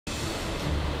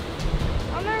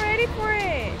for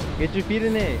it. Get your feet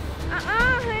in it.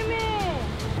 Jaime.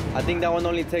 I think that one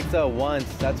only takes once,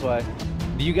 that's why.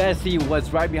 Do you guys see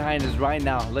what's right behind us right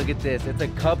now? Look at this. It's a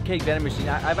cupcake vending machine.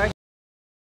 I've actually...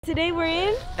 Today we're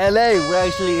in LA. We're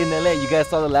actually in LA. You guys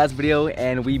saw the last video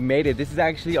and we made it. This is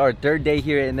actually our third day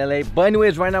here in LA. But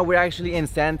anyways, right now we're actually in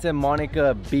Santa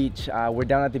Monica Beach. We're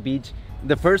down at the beach.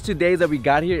 The first 2 days that we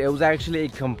got here, it was actually a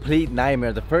complete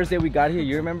nightmare. The first day we got here,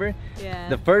 you remember? Yeah.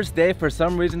 The first day, for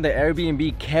some reason, the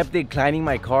Airbnb kept declining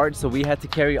my card, so we had to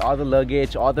carry all the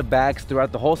luggage, all the bags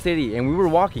throughout the whole city, and we were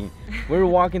walking. We were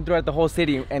walking throughout the whole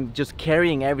city and just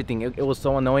carrying everything. It was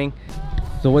so annoying.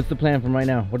 So what's the plan from right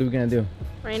now? What are we gonna do?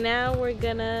 Right now we're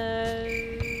gonna...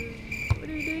 What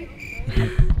are we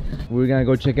doing? We're gonna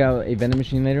go check out a vending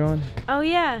machine later on. Oh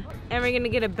yeah, and we're gonna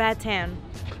get a bad tan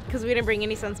because we didn't bring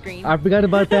any sunscreen. I forgot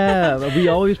about that. We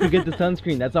always forget the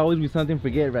sunscreen. That's always be something to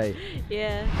forget, right?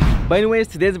 Yeah. But anyways,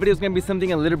 today's video is gonna be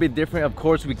something a little bit different. Of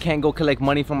course, we can't go collect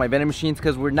money from my vending machines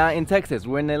because we're not in Texas,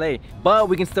 we're in LA. But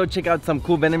we can still check out some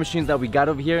cool vending machines that we got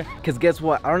over here. Because guess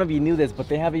what? I don't know if you knew this, but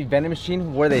they have a vending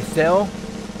machine where they sell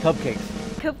cupcakes.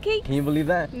 Cupcakes? Can you believe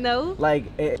that? No. Like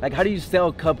how do you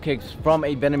sell cupcakes from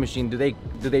a vending machine? Do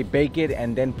they bake it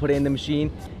and then put it in the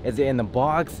machine? Is it in the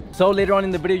box? So later on in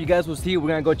the video, you guys will see. We're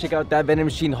gonna go check out that vending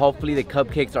machine. Hopefully the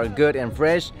cupcakes are good and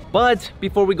fresh. But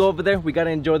before we go over there, we gotta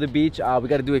enjoy the beach. We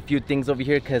gotta do a few things over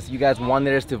here because you guys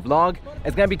wanted us to vlog.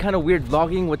 It's gonna be kind of weird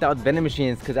vlogging without vending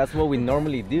machines because that's what we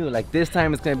normally do. Like this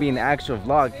time it's gonna be an actual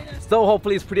vlog. So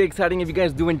hopefully it's pretty exciting. If you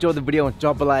guys do enjoy the video,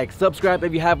 drop a like, subscribe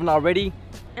if you haven't already.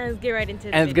 And let's get right into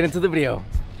it. And let's get into the video.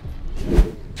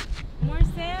 More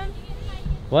sand?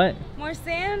 What? More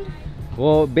sand?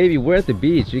 Well, baby, we're at the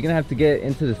beach. You're gonna have to get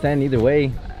into the sand either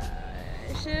way.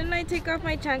 Shouldn't I take off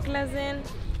my chanclas then?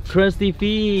 Crusty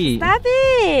feet. Stop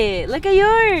it! Look at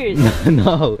yours.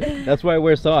 No, that's why I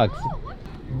wear socks.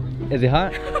 Is it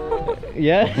hot?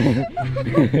 Yeah.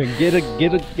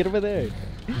 Get over there.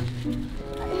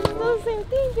 It's the same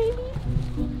thing, baby.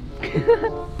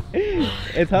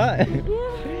 It's hot.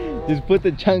 Yeah. Just put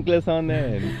the chanclas on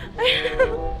there.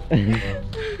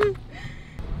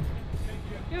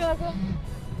 You're welcome.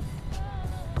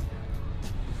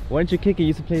 Why don't you kick it? You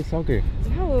used to play soccer.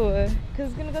 No,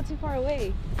 because it's gonna go too far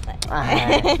away.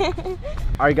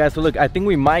 Alright guys, so look, I think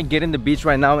we might get in the beach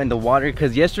right now in the water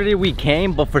because yesterday we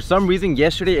came, but for some reason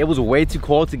yesterday it was way too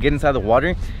cold to get inside the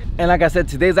water. And like I said,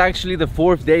 today's actually the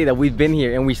 4th day that we've been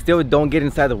here and we still don't get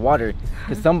inside the water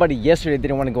because somebody yesterday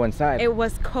didn't want to go inside. It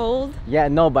was cold. Yeah,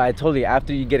 no, but I told you,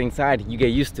 after you get inside, you get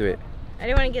used to it. I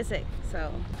didn't want to get sick,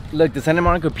 so. Look, the Santa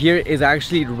Monica Pier is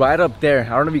actually right up there. I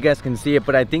don't know if you guys can see it,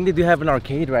 but I think they do have an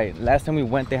arcade, right? Last time we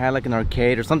went, they had like an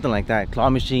arcade or something like that. Claw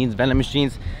machines, vending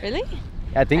machines. Really?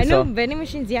 I think so. I know vending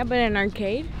machines, yeah, but an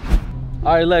arcade?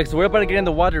 Alright, look, so we're about to get in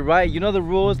the water, right? You know the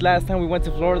rules. Last time we went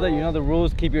to Florida, you know the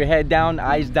rules. Keep your head down,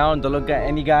 eyes down. Don't look at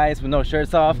any guys with no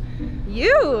shirts off.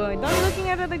 You! Don't be looking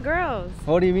at other girls.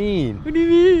 What do you mean? What do you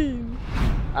mean?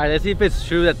 Alright, let's see if it's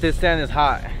true that this sand is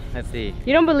hot. Let's see.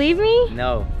 You don't believe me?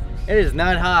 No, it is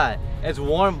not hot. It's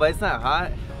warm, but it's not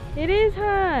hot. It is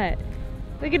hot.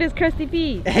 Look at his crusty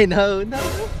feet. Hey, no.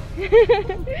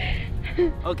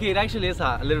 Okay, it actually is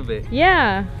hot, a little bit.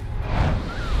 Yeah.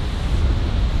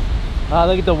 Ah,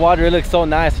 look at the water, it looks so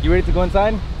nice. You ready to go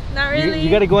inside? Not really. You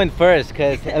gotta go in first,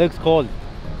 because it looks cold.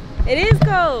 It is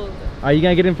cold. Are you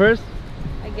gonna get in first?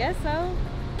 I guess so.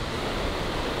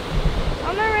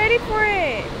 I'm not ready for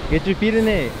it. Get your feet in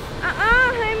it.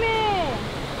 Jaime.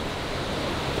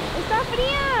 Está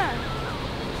fría.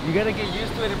 You gotta get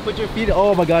used to it and put your feet.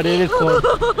 Oh my god, it is cold.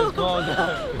 It's cold.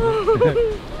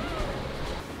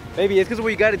 Baby, it's because what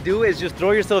you gotta do is just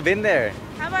throw yourself in there.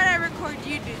 How about I record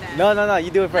you do that? No, you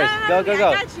do it first. No, go. I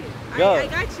got you. Go. I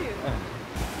got you.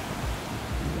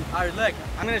 Alright, look,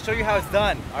 I'm gonna show you how it's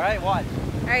done. Alright, watch.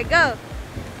 Alright, go.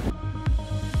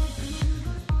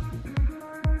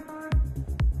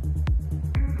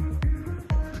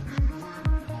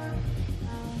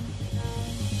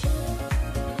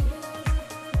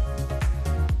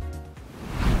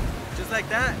 Just like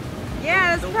that.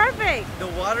 Yeah, that's perfect. The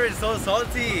water is so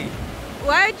salty.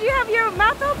 Why'd you have your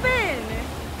mouth open?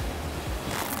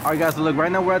 Alright guys, so look,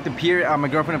 right now we're at the pier. My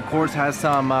girlfriend of course has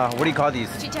some, what do you call these?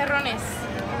 Chicharrones.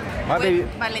 My baby,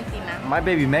 Valentina. my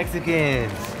baby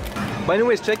Mexicans. But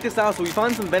anyways, check this out. So we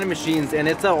found some vending machines and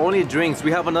it's only drinks.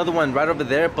 We have another one right over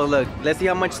there, but look, let's see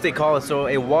how much they cost. So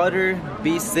a water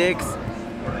B6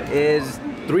 is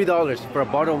 $3 for a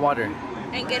bottle of water.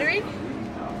 And Gatorade?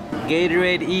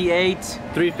 Gatorade E8,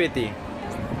 $3.50.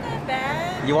 Not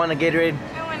bad. You want a Gatorade?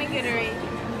 I want a Gatorade.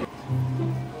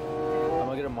 I'm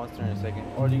gonna get a Monster in a second.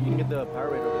 Or you can get the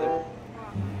Powerade over there.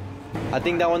 I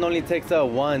think that one only takes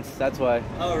once, that's why.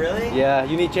 Oh, really? Yeah,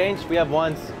 you need change? We have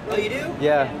once. Oh, you do?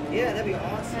 Yeah. Yeah, that'd be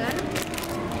awesome.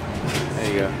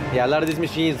 There you go. Yeah, a lot of these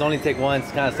machines only take once,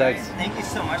 kind of sucks. Thank you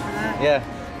so much for that. Yeah.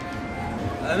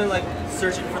 I've been like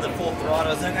searching for the full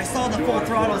throttle. I was like, I saw the full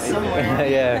throttle somewhere.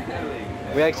 Yeah.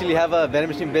 We actually have a vending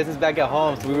machine business back at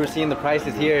home, so we were seeing the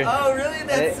prices here. Oh, really?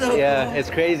 That's so yeah, cool. it's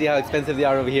crazy how expensive they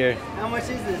are over here. How much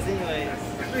is this anyway?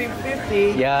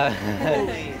 $3.50. Yeah.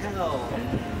 Holy hell.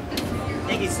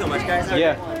 Thank you so much, guys.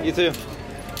 Yeah, you too.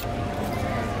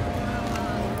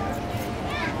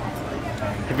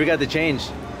 You forgot the change.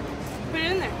 Put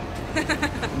it in there.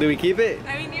 Do we keep it?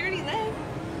 I mean, you already left.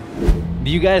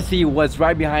 Do you guys see what's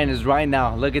right behind us right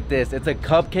now? Look at this. It's a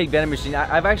cupcake vending machine.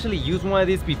 I've actually used one of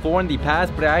these before in the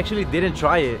past, but I actually didn't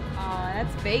try it. Aw,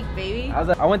 that's fake, baby.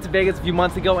 I went to Vegas a few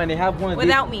months ago and they have one of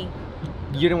Without these. me.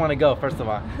 You didn't want to go, first of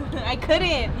all. I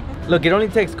couldn't. Look, it only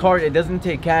takes card, it doesn't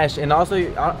take cash. And also,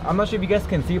 I'm not sure if you guys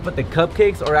can see, but the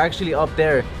cupcakes are actually up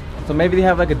there. So maybe they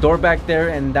have like a door back there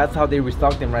and that's how they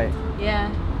restock them, right?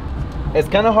 Yeah. It's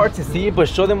kind of hard to see, but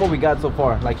show them what we got so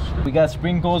far. Like, we got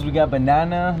sprinkles, we got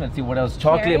banana, let's see what else.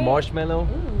 Chocolate, Carrot? marshmallow,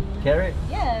 Ooh. carrot.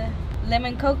 Yeah.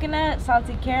 Lemon coconut,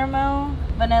 salted caramel,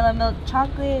 vanilla milk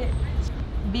chocolate,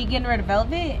 vegan red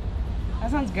velvet.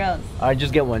 That sounds gross. All right,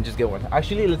 just get one, just get one.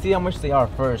 Actually, let's see how much they are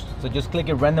first. So just click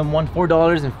a random one,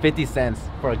 $4.50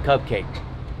 for a cupcake.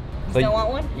 You So still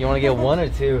want one? You want to get one or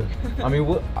two? I mean,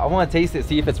 I want to taste it,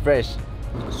 see if it's fresh.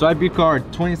 Swipe your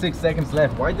card, 26 seconds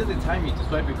left. Why does it time you to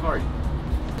swipe your card?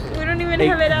 We don't even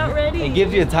have it out ready. It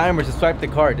gives you a timer to swipe the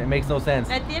card. It makes no sense.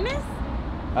 ¿Tienes?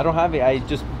 I don't have it, I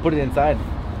just put it inside.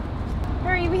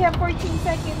 Hurry, we have 14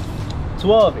 seconds.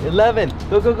 12, 11,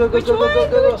 go, go, go, go, Which go, go, go,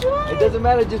 one? go, Which go. one? It doesn't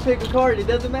matter, just pick a card, it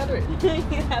doesn't matter. You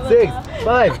have a 6,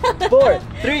 lot. 5, 4,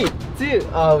 3, 2.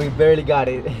 Oh, we barely got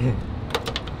it.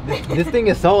 This thing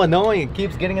is so annoying, it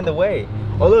keeps getting in the way.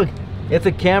 Oh look, it's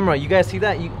a camera, you guys see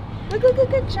that? Look, look, look,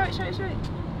 look, show it, show it, show it.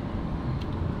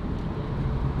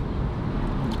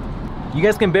 You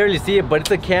guys can barely see it, but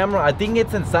it's a camera. I think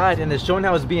it's inside and it's showing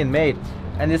how it's being made.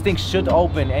 And this thing should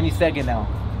open any second now.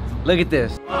 Look at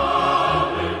this.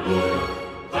 I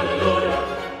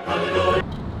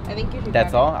think you should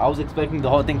That's grab all? I was expecting the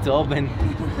whole thing to open,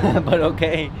 but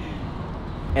okay.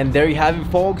 And there you have it,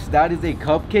 folks. That is a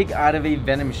cupcake out of a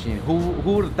vending machine. Who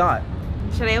would have thought?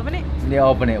 it. Should I open it? Yeah,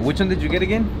 open it. Which one did you get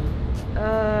again?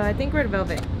 I think red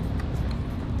velvet.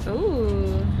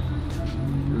 Ooh.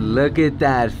 Look at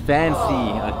that, fancy,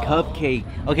 a cupcake.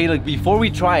 Okay, look, before we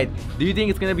try it, do you think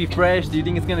it's gonna be fresh? Do you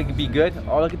think it's gonna be good?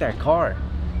 Oh, look at that car.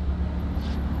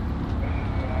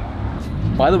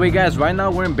 By the way, guys, right now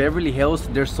we're in Beverly Hills.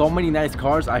 There's so many nice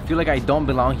cars. I feel like I don't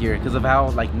belong here because of how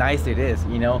like nice it is,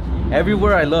 you know?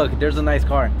 Everywhere I look, there's a nice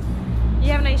car.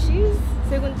 You have nice shoes,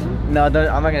 según tú? No,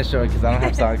 I'm not gonna show it because I don't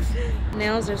have socks.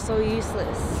 Nails are so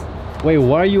useless. Wait,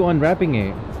 why are you unwrapping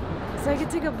it? So I can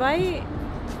take a bite?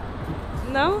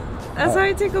 No? That's how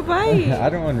I take a bite. I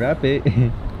don't unwrap it.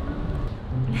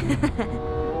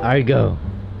 Alright, go.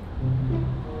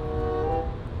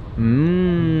 I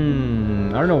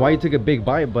don't know why you took a big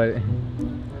bite, but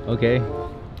okay.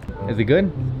 Is it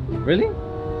good? Really?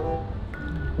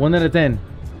 1 out of 10.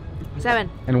 7.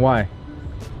 And why?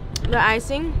 The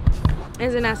icing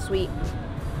isn't as sweet.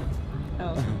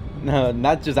 Oh. No,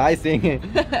 not just icing. You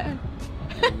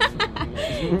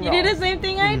did the same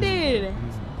thing I did.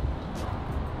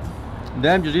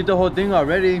 Damn, just eat the whole thing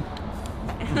already.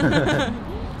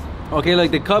 Okay,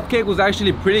 like the cupcake was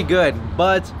actually pretty good,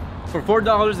 but for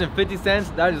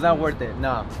 $4.50, that is not worth it.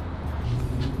 No.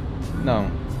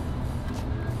 No.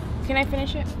 Can I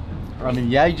finish it? I mean,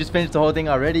 yeah, you just finished the whole thing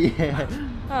already.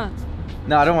 Huh.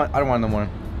 No, I don't want no more.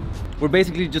 We're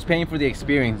basically just paying for the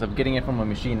experience of getting it from a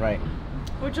machine, right?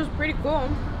 Which was pretty cool.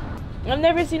 I've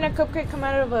never seen a cupcake come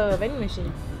out of a vending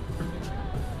machine.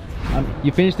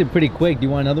 You finished it pretty quick. Do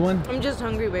you want another one? I'm just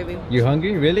hungry, baby. You're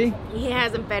hungry? Really? He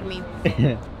hasn't fed me.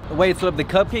 Wait, so if the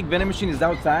cupcake vending machine is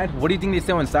outside, what do you think they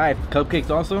sell inside? Cupcakes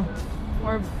also?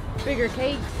 Or bigger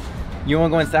cakes. You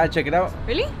want to go inside, check it out?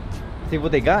 Really? See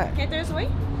what they got? Can I throw this away?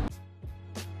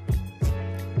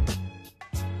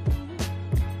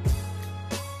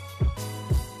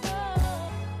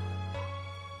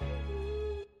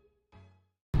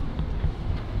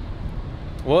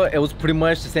 Well, it was pretty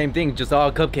much the same thing, just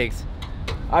all cupcakes.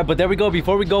 All right, but there we go.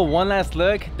 Before we go, one last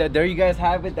look. There you guys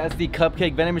have it. That's the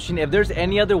cupcake vending machine. If there's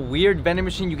any other weird vending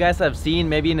machine you guys have seen,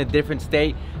 maybe in a different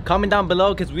state, comment down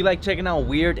below because we like checking out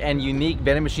weird and unique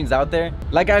vending machines out there.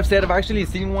 Like I've said, I've actually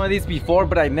seen one of these before,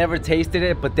 but I never tasted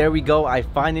it. But there we go. I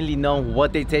finally know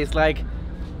what they taste like.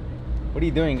 What are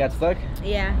you doing? Got stuck?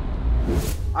 Yeah.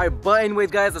 Alright, but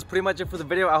anyways guys, that's pretty much it for the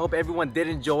video. I hope everyone did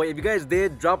enjoy. If you guys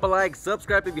did, drop a like,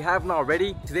 subscribe if you haven't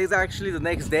already. Today's actually the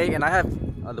next day and I have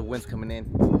the wind's coming in.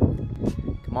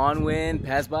 Come on, wind,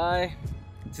 pass by.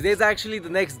 Today's actually the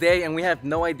next day and we have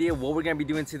no idea what we're gonna be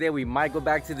doing today. We might go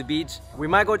back to the beach. We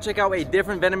might go check out a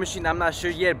different vending machine. I'm not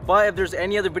sure yet, but if there's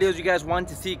any other videos you guys want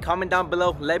to see, comment down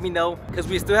below, let me know. Because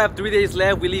we still have 3 days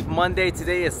left. We leave Monday,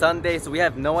 today is Sunday, so we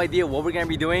have no idea what we're gonna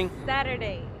be doing.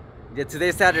 Saturday. Yeah,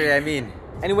 today's Saturday, I mean.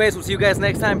 Anyways, we'll see you guys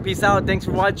next time. Peace out, thanks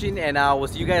for watching, and we'll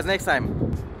see you guys next time.